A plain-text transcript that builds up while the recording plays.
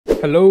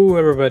Hello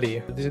everybody,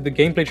 this is the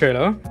gameplay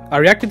trailer. I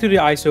reacted to the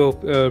ISO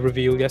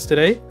reveal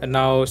yesterday and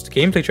now it's the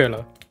gameplay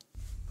trailer.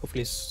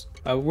 Hopefully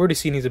I've already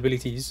seen his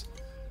abilities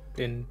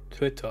in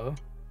Twitter.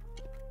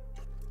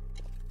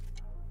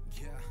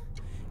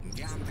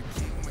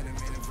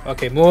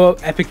 Okay, more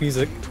epic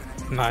music.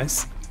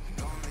 Nice.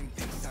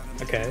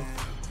 Okay.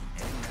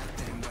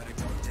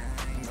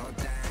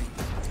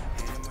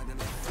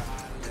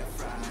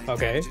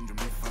 Okay.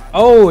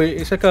 Oh,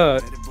 it's like a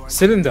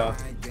cylinder.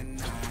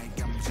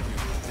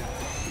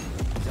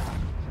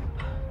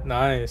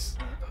 Nice.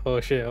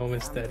 Oh shit,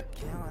 almost dead.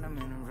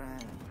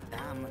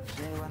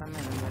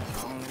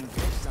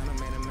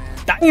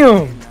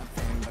 Damn!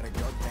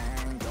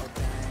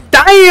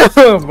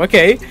 Damn!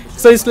 Okay,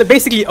 so it's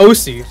basically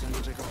Osu.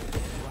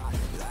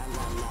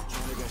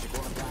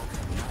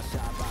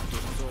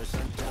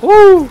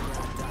 Woo!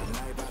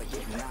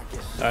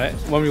 Alright,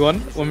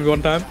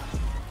 1v1 time.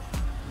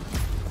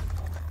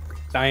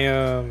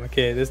 Damn,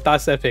 okay,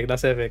 that's epic,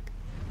 that's epic.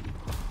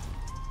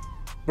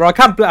 Bro, I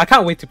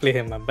can't wait to play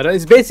him, man. But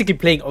it's basically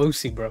playing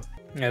Osu, bro.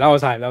 Yeah, that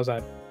was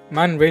hype,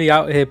 Man, really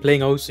out here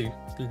playing Osu.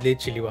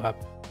 Literally what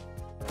happened.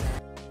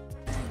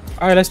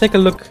 Alright, let's take a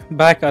look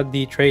back at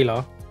the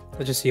trailer.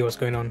 Let's just see what's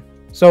going on.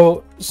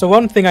 So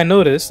one thing I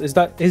noticed is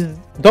that his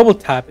double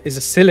tap is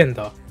a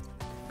cylinder.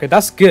 Okay,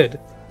 that's good.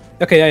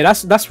 Okay, yeah,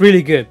 that's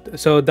really good.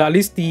 So that at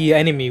least the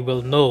enemy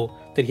will know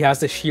that he has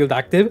the shield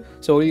active.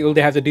 So all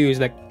they have to do is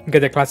like get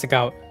the classic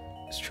out,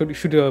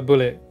 shoot a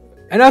bullet.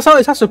 And it's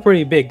also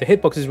pretty big. The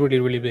hitbox is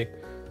really big.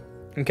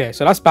 Okay,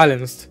 so that's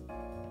balanced.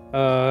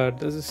 I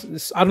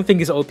don't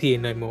think it's OP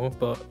anymore,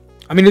 but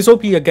I mean it's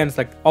OP against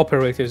like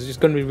operators. It's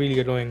just gonna be really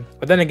annoying.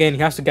 But then again, he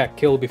has to get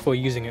killed before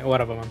using it or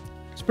whatever, man.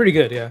 It's pretty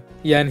good, yeah.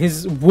 Yeah, and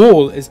his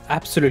wall is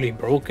absolutely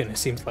broken. It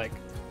seems like.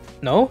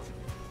 No?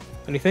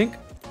 Don't you think?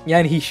 Yeah,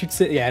 and he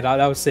shoots it. Yeah,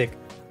 that was sick.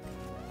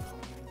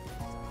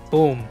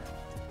 Boom.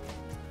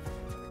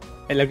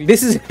 And like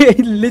this is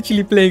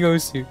literally playing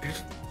Osu.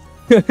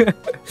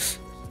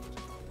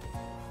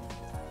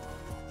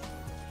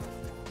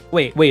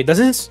 Wait, does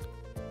this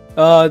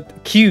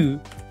Q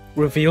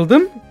reveal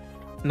them?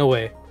 No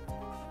way.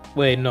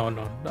 Wait, no.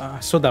 I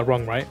saw that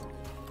wrong, right?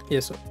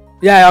 Yes.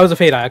 Yeah, I was a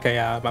fade eye. Okay,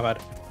 yeah, my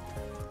bad.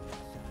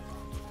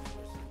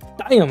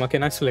 Damn, okay,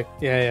 nice flick.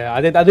 Yeah,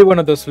 I did one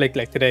of those flick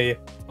like today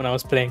when I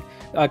was playing.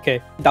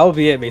 Okay, that will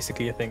be it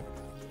basically, I think.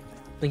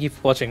 Thank you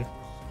for watching.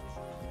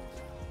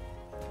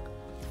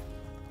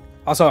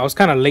 Also, I was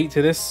kind of late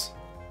to this.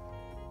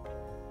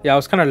 Yeah, I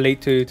was kind of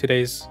late to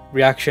today's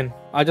reaction.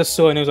 I just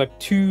saw and it was like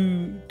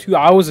two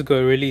hours ago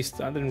it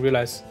released. I didn't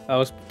realize. I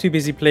was too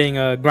busy playing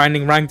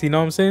grinding ranked, you know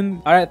what I'm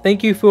saying? Alright,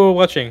 thank you for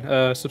watching.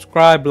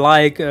 Subscribe,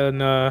 like, and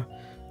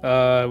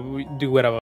do whatever.